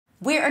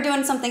We are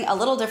doing something a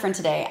little different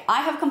today.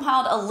 I have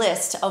compiled a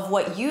list of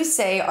what you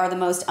say are the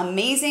most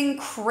amazing,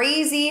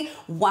 crazy,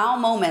 wow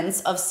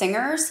moments of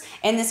singers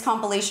in this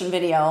compilation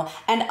video,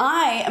 and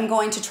I am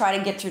going to try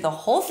to get through the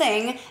whole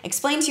thing,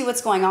 explain to you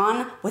what's going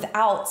on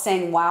without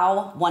saying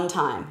wow one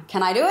time.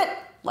 Can I do it?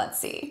 Let's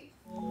see.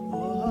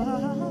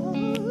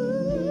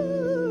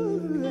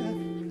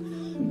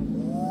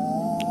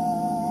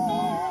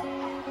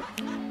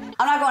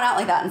 I'm not going out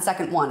like that in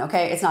second one,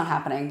 okay? It's not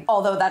happening.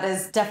 Although that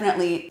is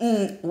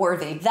definitely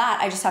worthy. That,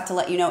 I just have to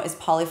let you know, is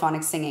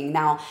polyphonic singing.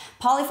 Now,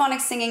 polyphonic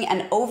singing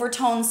and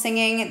overtone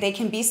singing, they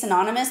can be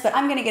synonymous, but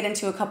I'm gonna get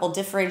into a couple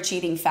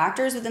differentiating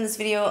factors within this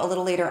video a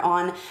little later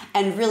on,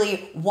 and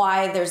really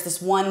why there's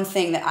this one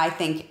thing that I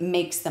think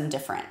makes them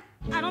different.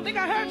 I don't think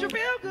I heard you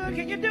real good.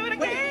 Can you do it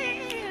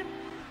again?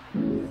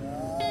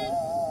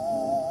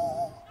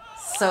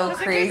 So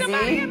crazy.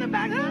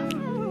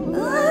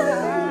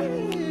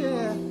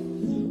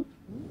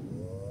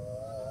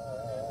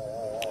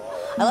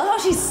 I love how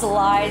she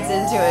slides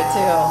into it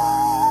too.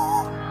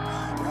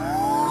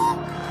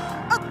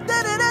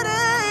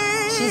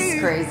 She's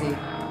crazy.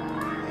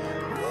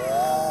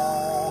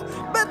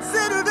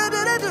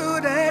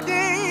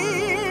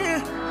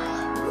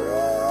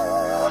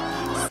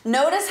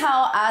 Notice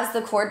how as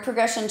the chord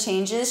progression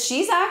changes,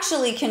 she's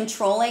actually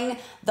controlling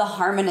the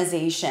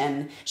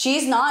harmonization.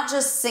 She's not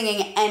just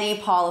singing any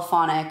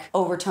polyphonic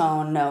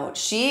overtone note.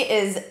 She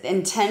is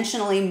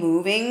intentionally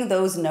moving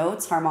those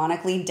notes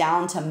harmonically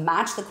down to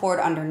match the chord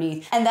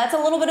underneath. And that's a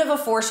little bit of a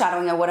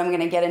foreshadowing of what I'm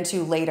gonna get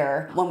into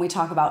later when we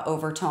talk about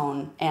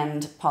overtone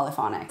and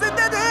polyphonic. She's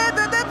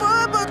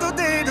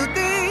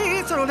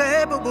so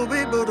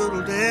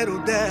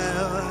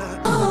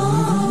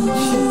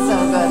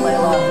good,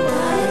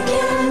 Layla.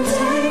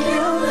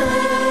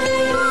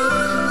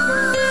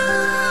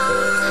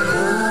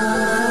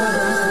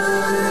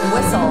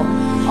 Whistle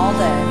all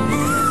day.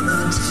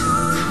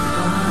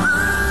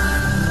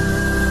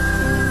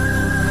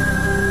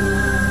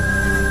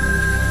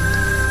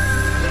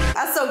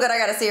 That's so good, I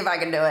gotta see if I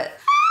can do it.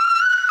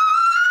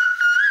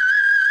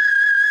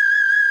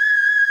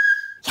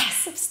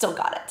 Yes, I've still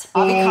got it.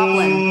 Avi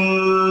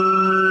Copland.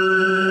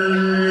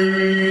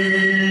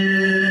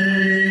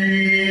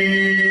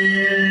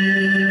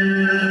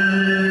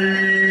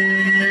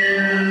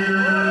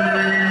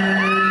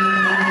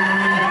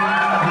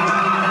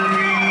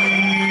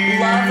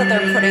 That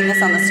they're putting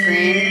this on the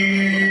screen.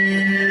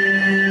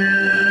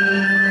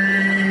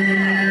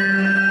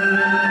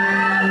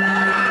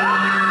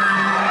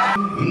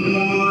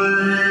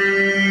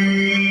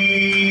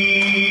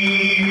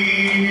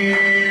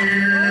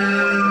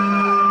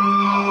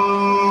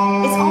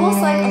 It's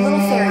almost like a little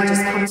fairy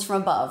just comes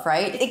from above,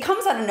 right? It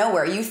comes out of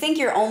nowhere. You think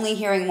you're only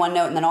hearing one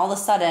note and then all of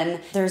a sudden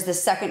there's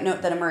this second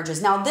note that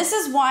emerges. Now this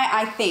is why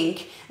I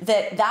think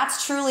that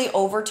that's truly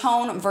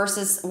overtone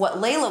versus what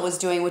Layla was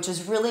doing, which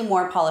is really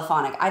more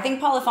polyphonic. I think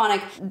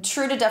polyphonic,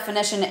 true to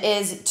definition,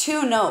 is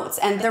two notes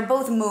and they're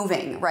both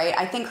moving, right?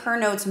 I think her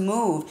notes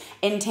move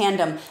in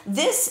tandem.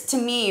 This, to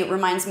me,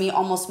 reminds me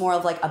almost more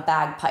of like a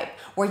bagpipe,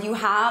 where you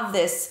have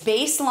this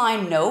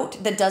baseline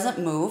note that doesn't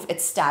move,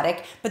 it's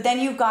static, but then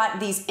you've got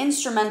these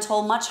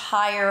instrumental, much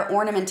higher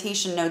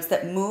ornamentation notes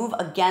that move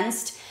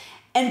against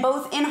and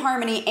both in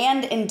harmony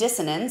and in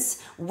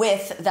dissonance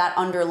with that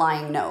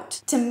underlying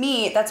note. To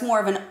me, that's more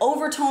of an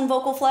overtone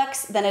vocal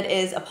flex than it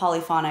is a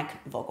polyphonic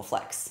vocal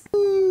flex.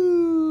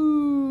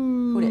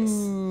 Who dis?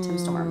 Tim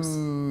Storms.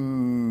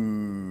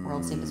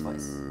 World's deepest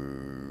voice.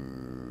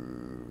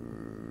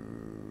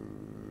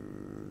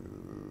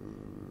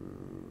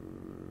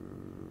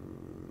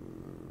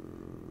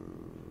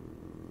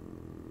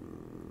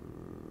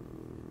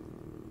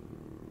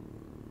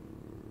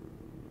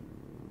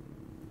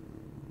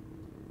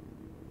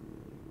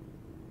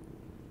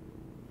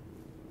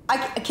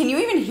 Can you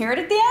even hear it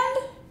at the end?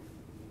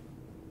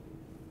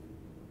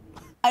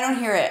 I don't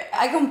hear it.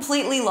 I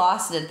completely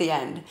lost it at the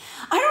end.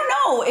 I don't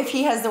know if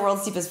he has the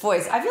world's deepest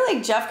voice. I feel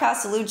like Jeff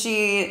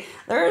Castellucci,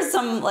 there are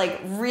some like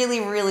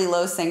really, really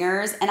low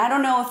singers, and I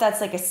don't know if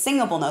that's like a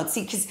singable note.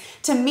 See, because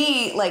to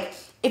me, like,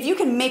 if you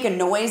can make a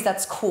noise,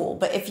 that's cool.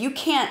 But if you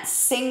can't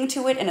sing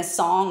to it in a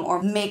song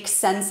or make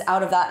sense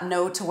out of that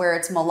note to where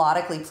it's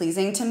melodically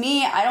pleasing, to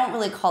me, I don't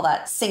really call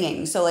that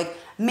singing. So like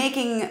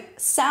making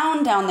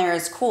sound down there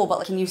is cool, but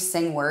like, can you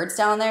sing words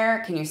down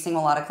there? Can you sing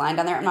melodic line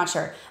down there? I'm not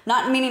sure.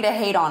 Not meaning to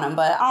hate on him,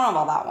 but I don't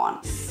know about that one.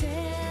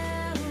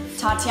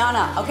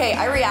 Tatiana, okay,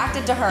 I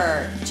reacted to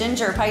her.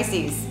 Ginger,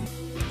 Pisces.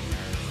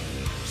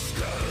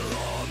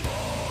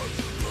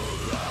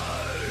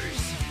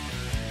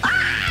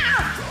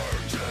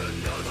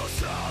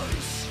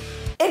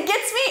 It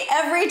gets me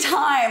every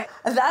time.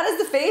 That is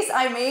the face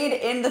I made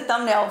in the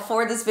thumbnail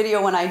for this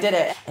video when I did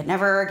it. It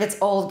never gets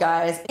old,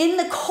 guys. In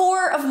the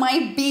core of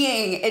my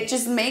being, it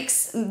just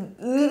makes,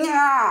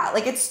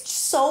 like, it's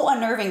so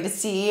unnerving to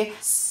see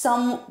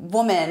some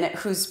woman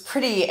who's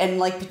pretty and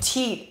like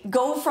petite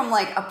go from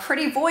like a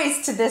pretty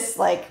voice to this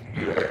like,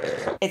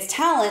 it's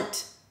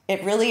talent,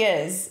 it really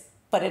is,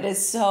 but it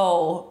is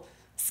so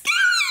scary.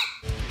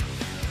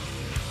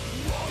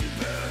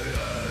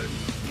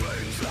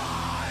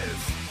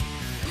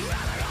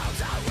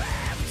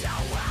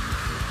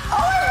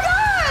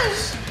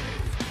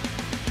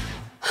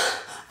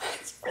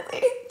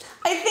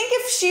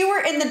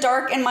 the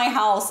dark in my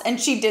house and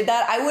she did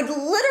that, I would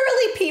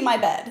literally pee my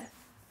bed.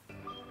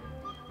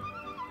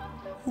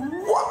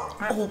 What?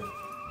 Oh,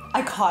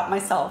 I caught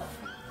myself.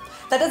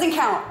 That doesn't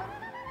count.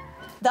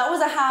 That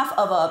was a half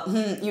of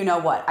a, you know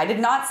what. I did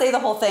not say the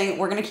whole thing.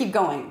 We're gonna keep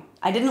going.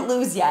 I didn't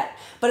lose yet,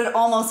 but it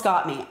almost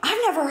got me. I've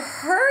never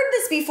heard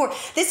this before.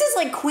 This is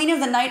like Queen of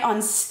the Night on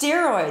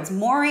steroids,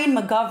 Maureen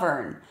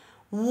McGovern.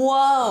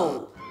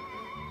 Whoa.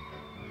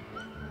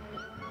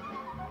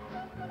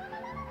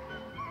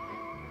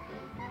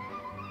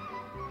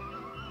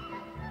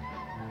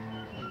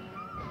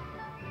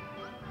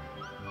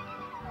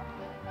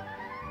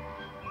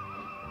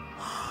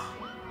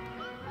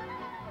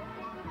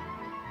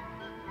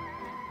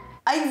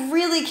 I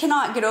really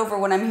cannot get over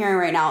what I'm hearing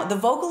right now. The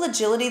vocal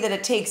agility that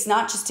it takes,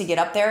 not just to get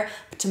up there,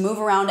 but to move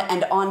around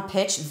and on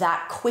pitch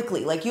that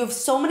quickly. Like, you have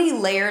so many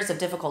layers of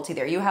difficulty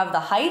there. You have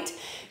the height,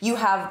 you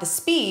have the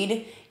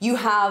speed, you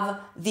have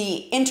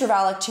the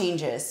intervallic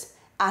changes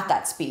at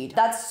that speed.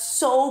 That's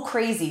so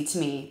crazy to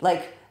me.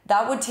 Like,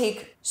 that would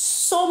take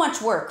so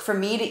much work for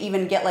me to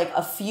even get like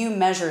a few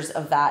measures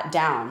of that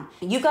down.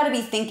 You've got to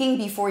be thinking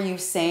before you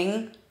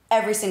sing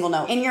every single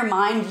note. In your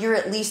mind, you're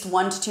at least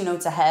 1 to 2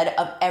 notes ahead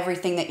of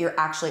everything that you're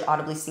actually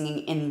audibly singing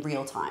in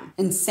real time.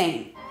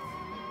 Insane.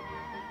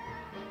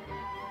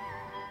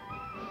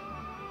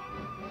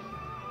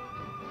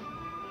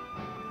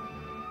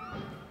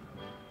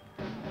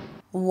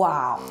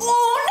 Wow.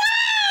 Oh no!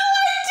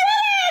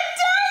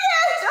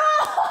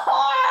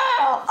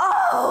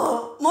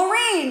 Oh,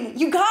 Maureen,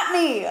 you got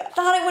me.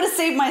 Thought I would have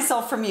saved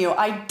myself from you.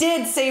 I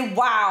did say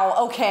wow.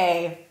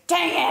 Okay.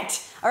 Dang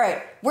it. All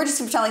right, we're just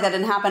gonna pretend like that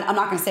didn't happen. I'm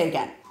not gonna say it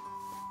again.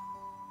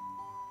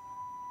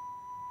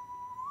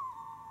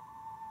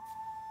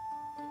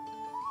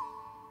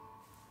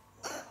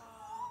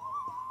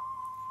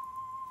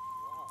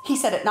 He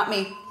said it, not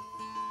me.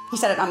 He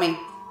said it, not me.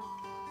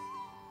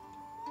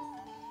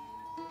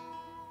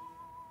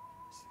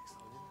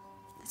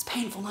 It's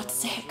painful not to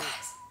say it,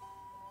 guys.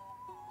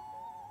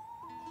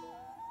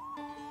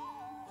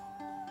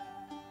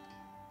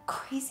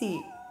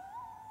 Crazy.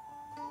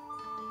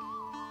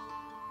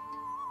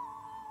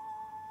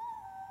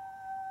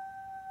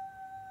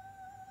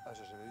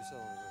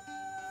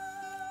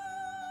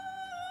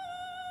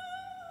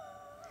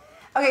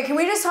 Okay, can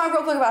we just talk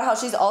real quick about how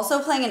she's also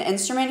playing an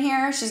instrument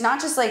here? She's not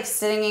just like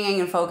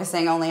singing and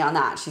focusing only on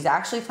that. She's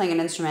actually playing an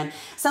instrument.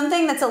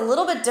 Something that's a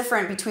little bit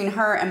different between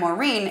her and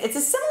Maureen. It's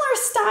a similar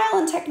style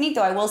and technique,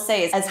 though, I will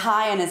say, is as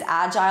high and as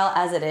agile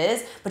as it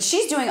is, but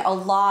she's doing a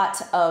lot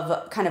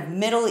of kind of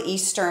Middle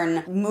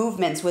Eastern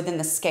movements within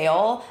the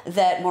scale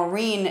that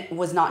Maureen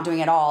was not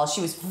doing at all.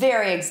 She was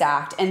very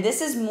exact, and this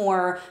is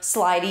more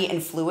slidey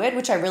and fluid,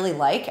 which I really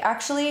like,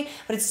 actually,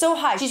 but it's so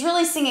high. She's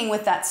really singing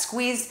with that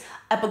squeezed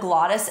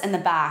epiglottis in the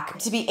back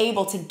to be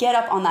able to get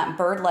up on that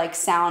bird-like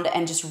sound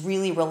and just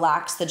really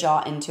relax the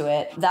jaw into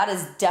it. That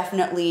is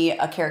definitely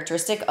a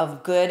characteristic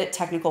of good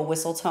technical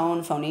whistle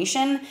tone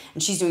phonation,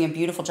 and she's doing a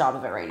beautiful job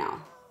of it right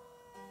now.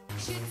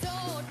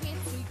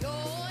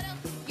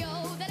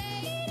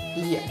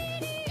 Yeah.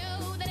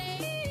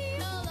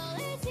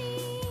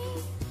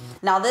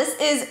 Now this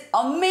is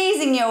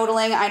amazing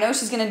yodeling. I know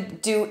she's gonna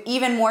do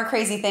even more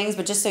crazy things,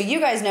 but just so you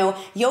guys know,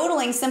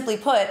 yodeling, simply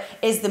put,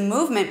 is the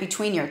movement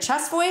between your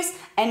chest voice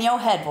and your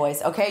head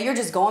voice, okay? You're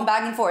just going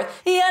back and forth.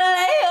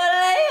 Yodelay,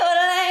 yodelay,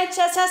 yodelay,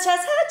 chest, chest, chest,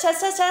 head, chest,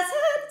 chest, chest,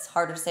 head. It's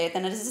harder to say it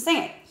than it is to sing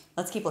it.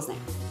 Let's keep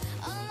listening.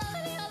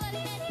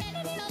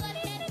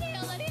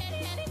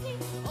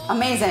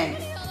 Amazing.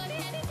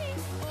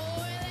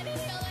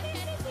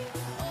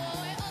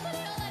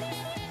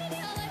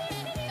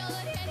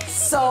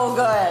 So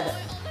good.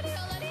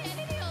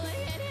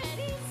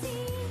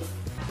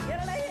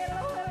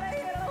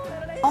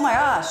 Oh my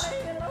gosh.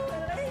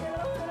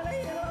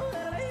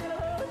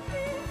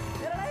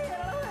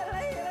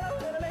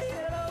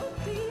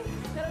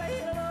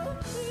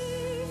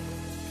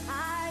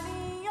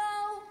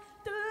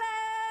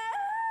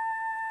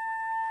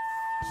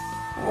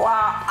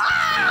 Wow.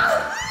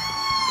 Ah!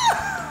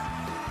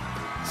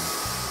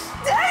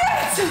 Dang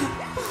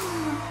it!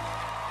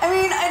 I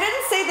mean, I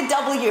didn't say the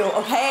W,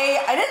 okay?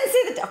 I didn't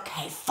say the,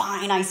 okay,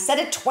 fine. I said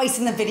it twice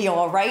in the video,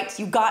 all right?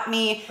 You got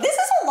me. This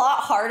is a lot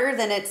harder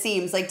than it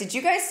seems. Like, did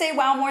you guys say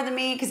wow more than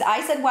me? Because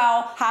I said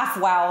wow, half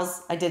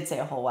wows. I did say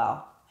a whole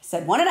wow. I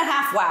said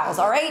 1.5 wows,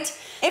 all right?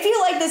 If you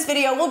like this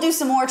video, we'll do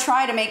some more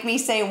try to make me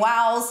say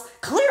wows.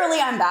 Clearly,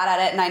 I'm bad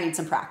at it and I need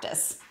some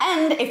practice.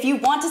 And if you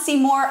want to see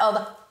more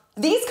of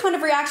these kind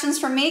of reactions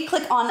from me,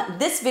 click on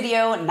this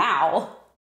video now.